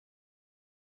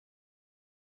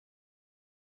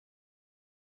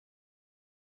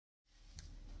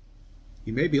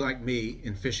You may be like me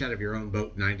and fish out of your own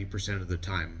boat 90% of the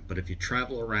time, but if you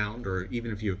travel around or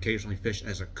even if you occasionally fish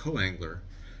as a co-angler,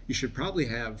 you should probably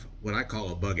have what I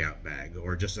call a bug out bag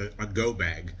or just a go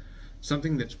bag,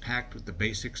 something that's packed with the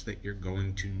basics that you're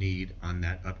going to need on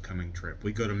that upcoming trip.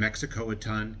 We go to Mexico a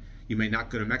ton. You may not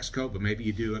go to Mexico, but maybe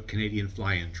you do a Canadian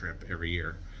fly-in trip every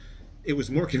year. It was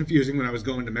more confusing when I was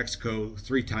going to Mexico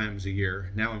 3 times a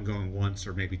year. Now I'm going once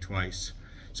or maybe twice.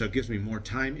 So it gives me more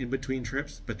time in between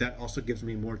trips, but that also gives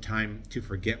me more time to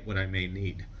forget what I may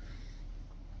need.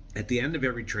 At the end of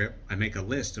every trip, I make a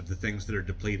list of the things that are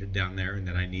depleted down there and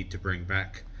that I need to bring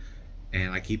back.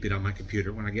 And I keep it on my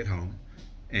computer when I get home.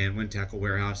 And when Tackle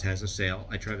Warehouse has a sale,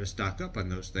 I try to stock up on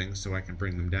those things so I can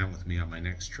bring them down with me on my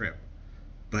next trip.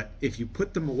 But if you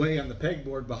put them away on the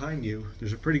pegboard behind you,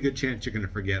 there's a pretty good chance you're going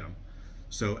to forget them.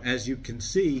 So as you can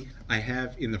see, I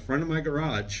have in the front of my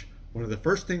garage, one of the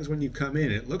first things when you come in,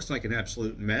 it looks like an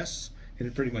absolute mess, and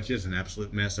it pretty much is an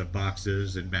absolute mess of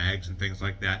boxes and bags and things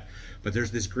like that. But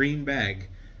there's this green bag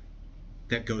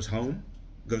that goes home,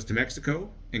 goes to Mexico,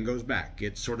 and goes back.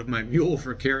 It's sort of my mule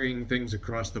for carrying things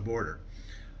across the border.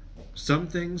 Some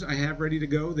things I have ready to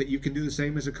go that you can do the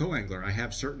same as a co-angler. I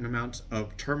have certain amounts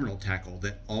of terminal tackle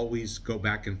that always go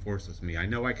back and forth with me. I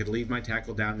know I could leave my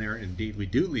tackle down there. Indeed, we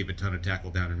do leave a ton of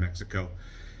tackle down in Mexico.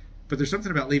 But there's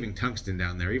something about leaving tungsten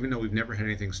down there. Even though we've never had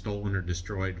anything stolen or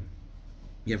destroyed,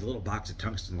 you have a little box of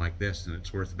tungsten like this and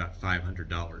it's worth about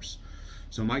 $500.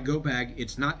 So my go bag,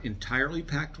 it's not entirely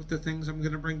packed with the things I'm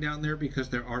going to bring down there because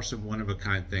there are some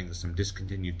one-of-a-kind things, some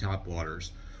discontinued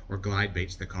topwaters or glide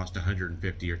baits that cost $150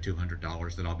 or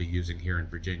 $200 that I'll be using here in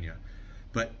Virginia.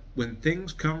 But when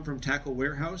things come from Tackle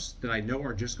Warehouse that I know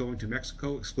are just going to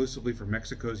Mexico exclusively for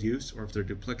Mexico's use, or if they're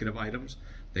duplicative items,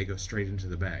 they go straight into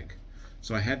the bag.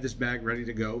 So I have this bag ready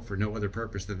to go for no other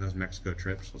purpose than those Mexico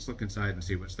trips. Let's look inside and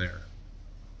see what's there.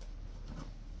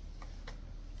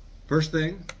 First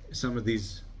thing, some of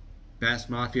these Bass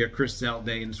Mafia Chris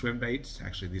Zaldane swim baits.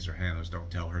 Actually, these are Hannah's.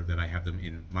 Don't tell her that I have them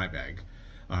in my bag.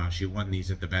 She won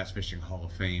these at the Bass Fishing Hall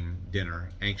of Fame dinner.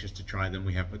 Anxious to try them.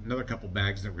 We have another couple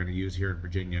bags that we're going to use here in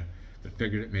Virginia, but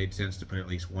figured it made sense to put at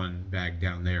least one bag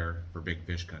down there for big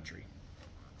fish country.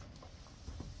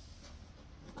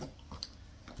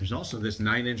 There's also this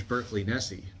 9-inch Berkley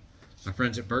Nessie. My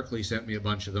friends at Berkley sent me a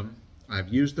bunch of them.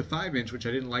 I've used the 5-inch, which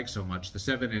I didn't like so much, the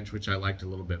 7-inch, which I liked a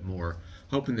little bit more,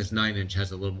 hoping this 9-inch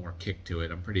has a little more kick to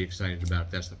it. I'm pretty excited about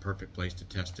it. That's the perfect place to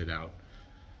test it out.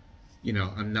 You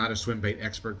know, I'm not a swim bait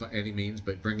expert by any means,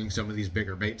 but bringing some of these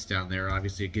bigger baits down there,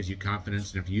 obviously it gives you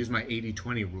confidence. And if you use my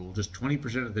 80-20 rule, just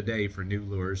 20% of the day for new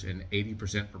lures and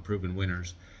 80% for proven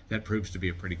winners, that proves to be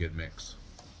a pretty good mix.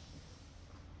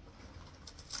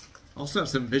 Also have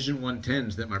some Vision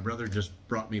 110s that my brother just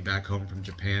brought me back home from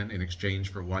Japan in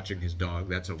exchange for watching his dog.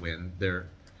 That's a win.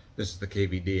 This is the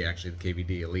KVD, actually, the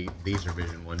KVD Elite. These are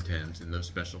Vision 110s in those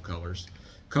special colors.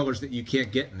 Colors that you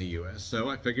can't get in the US. So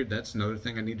I figured that's another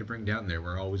thing I need to bring down there.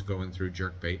 We're always going through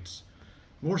jerk baits.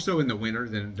 More so in the winter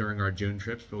than during our June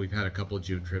trips, but we've had a couple of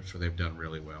June trips where they've done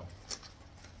really well.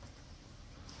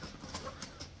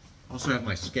 Also have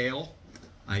my scale.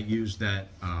 I use that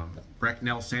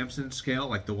Brecknell Samson scale,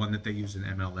 like the one that they use in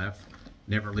MLF.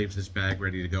 Never leaves this bag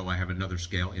ready to go. I have another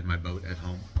scale in my boat at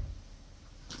home.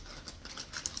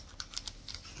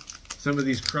 Some of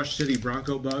these Crush City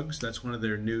Bronco bugs, that's one of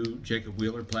their new Jacob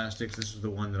Wheeler plastics. This is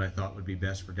the one that I thought would be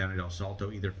best for down at El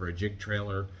Salto, either for a jig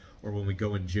trailer or when we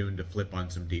go in June to flip on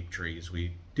some deep trees.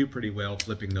 We do pretty well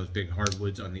flipping those big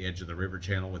hardwoods on the edge of the river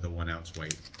channel with a 1-ounce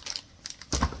weight.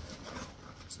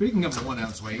 Speaking of the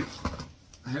 1-ounce weight,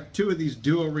 I have 2 of these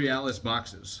Duo Realis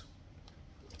boxes.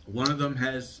 One of them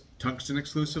has tungsten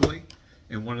exclusively,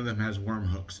 and one of them has worm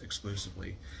hooks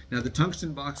exclusively. Now the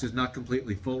tungsten box is not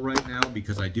completely full right now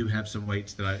because I do have some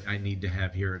weights that I need to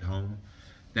have here at home.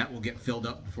 That will get filled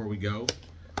up before we go.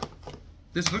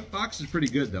 This hook box is pretty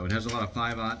good though. It has a lot of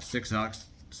 5/0, 6/0,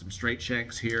 some straight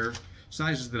shanks here,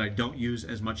 sizes that I don't use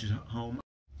as much at home.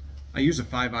 I use a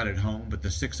 5/0 at home, but the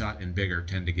 6/0 and bigger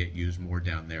tend to get used more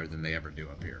down there than they ever do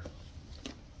up here.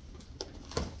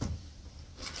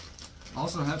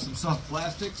 Also have some soft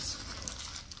plastics.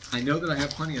 I know that I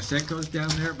have plenty of Senkos down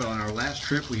there, but on our last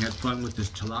trip we had fun with this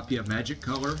tilapia magic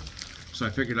color, so I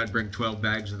figured I'd bring 12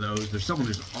 bags of those. There's someone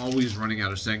who's always running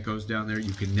out of Senkos down there.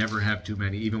 You can never have too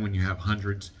many, even when you have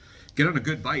hundreds. Get on a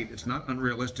good bite. It's not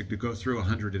unrealistic to go through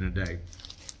 100 in a day.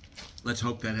 Let's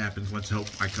hope that happens. Let's hope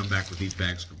I come back with these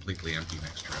bags completely empty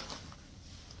next trip.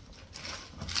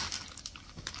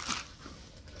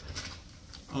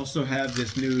 Also have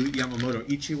this new Yamamoto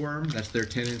Ichi worm. That's their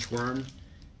 10-inch worm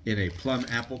in a plum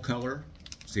apple color.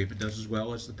 See if it does as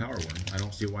well as the power worm. I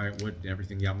don't see why it would.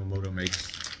 Everything Yamamoto makes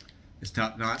is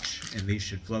top notch, and these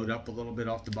should float up a little bit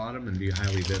off the bottom and be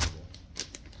highly visible.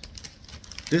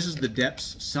 This is the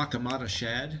Depths Sakamata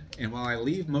shad, and while I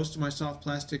leave most of my soft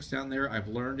plastics down there, I've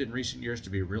learned in recent years to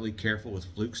be really careful with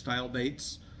fluke style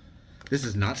baits. This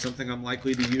is not something I'm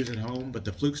likely to use at home, but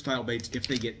the fluke style baits, if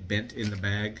they get bent in the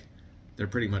bag, they're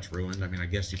pretty much ruined. I mean, I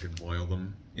guess you could boil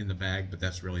them in the bag, but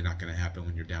that's really not going to happen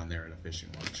when you're down there at a fishing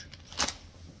lodge.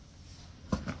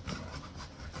 A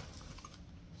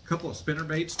couple of spinner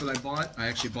baits that I bought. I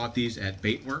actually bought these at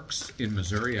Baitworks in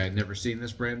Missouri. I had never seen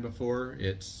this brand before.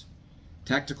 It's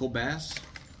Tactical Bass,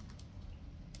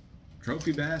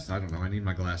 Trophy Bass, I don't know, I need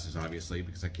my glasses obviously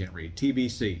because I can't read,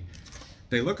 TBC.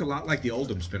 They look a lot like the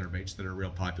Oldham spinnerbaits that are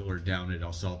real popular down at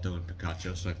El Salto and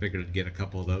Picacho, so I figured I'd get a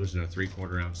couple of those in a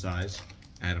 3/4 ounce size,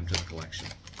 add them to the collection.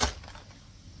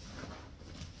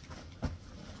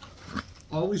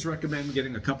 Always recommend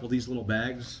getting a couple of these little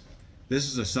bags. This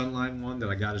is a Sunline one that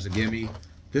I got as a gimme.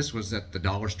 This was at the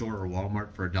dollar store or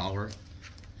Walmart for $1.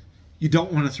 You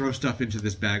don't want to throw stuff into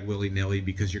this bag willy-nilly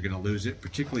because you're going to lose it,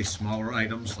 particularly smaller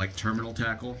items like terminal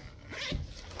tackle.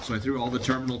 So I threw all the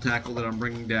terminal tackle that I'm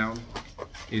bringing down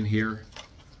in here.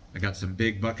 I got some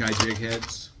big Buckeye jig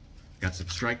heads, got some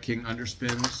Strike King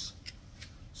underspins,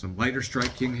 some lighter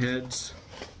Strike King heads,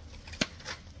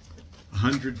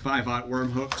 100 5/0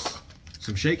 worm hooks,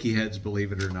 some shaky heads,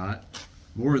 believe it or not,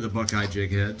 more of the Buckeye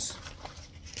jig heads.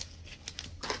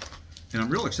 And I'm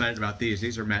real excited about these.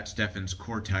 These are Matt Steffen's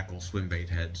Core Tackle swim bait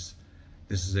heads.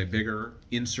 This is a bigger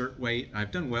insert weight.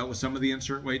 I've done well with some of the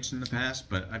insert weights in the past,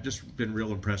 but I've just been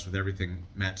real impressed with everything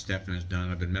Matt Steffen has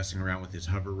done. I've been messing around with his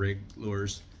hover rig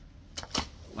lures.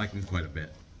 Like them quite a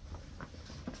bit.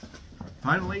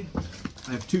 Finally,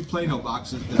 I have 2 Plano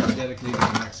boxes that are dedicated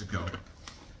to Mexico.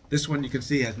 This one you can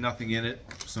see has nothing in it.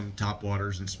 Some top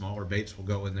waters and smaller baits will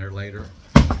go in there later.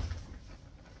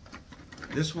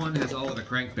 This one has all of the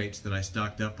crankbaits that I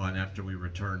stocked up on after we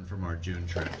returned from our June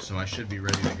trip, so I should be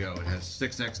ready to go. It has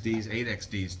 6XDs,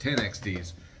 8XDs,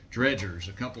 10XDs, dredgers,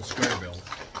 a couple square bills.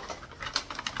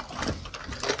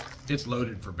 It's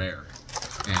loaded for bear,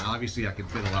 and obviously I can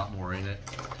fit a lot more in it.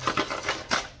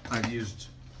 I've used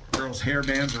girls' hair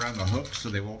bands around the hooks so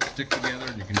they won't stick together,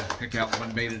 and you can just pick out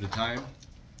one bait at a time.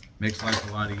 Makes life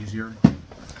a lot easier.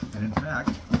 And in fact,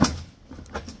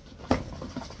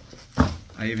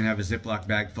 I even have a Ziploc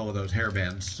bag full of those hair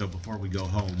bands, so before we go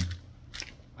home,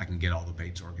 I can get all the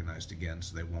baits organized again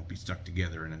so they won't be stuck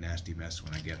together in a nasty mess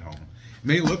when I get home. It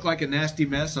may look like a nasty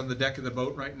mess on the deck of the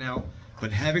boat right now,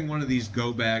 but having one of these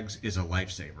go bags is a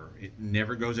lifesaver. It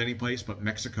never goes anyplace but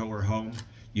Mexico or home.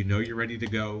 You know you're ready to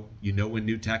go. You know when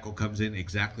new tackle comes in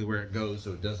exactly where it goes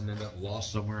so it doesn't end up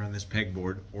lost somewhere on this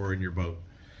pegboard or in your boat.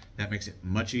 That makes it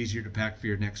much easier to pack for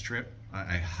your next trip.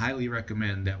 I highly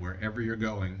recommend that wherever you're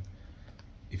going,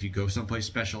 if you go someplace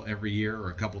special every year or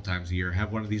a couple times a year,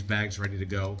 have one of these bags ready to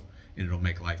go, and it'll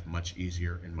make life much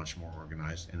easier and much more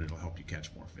organized, and it'll help you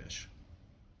catch more fish.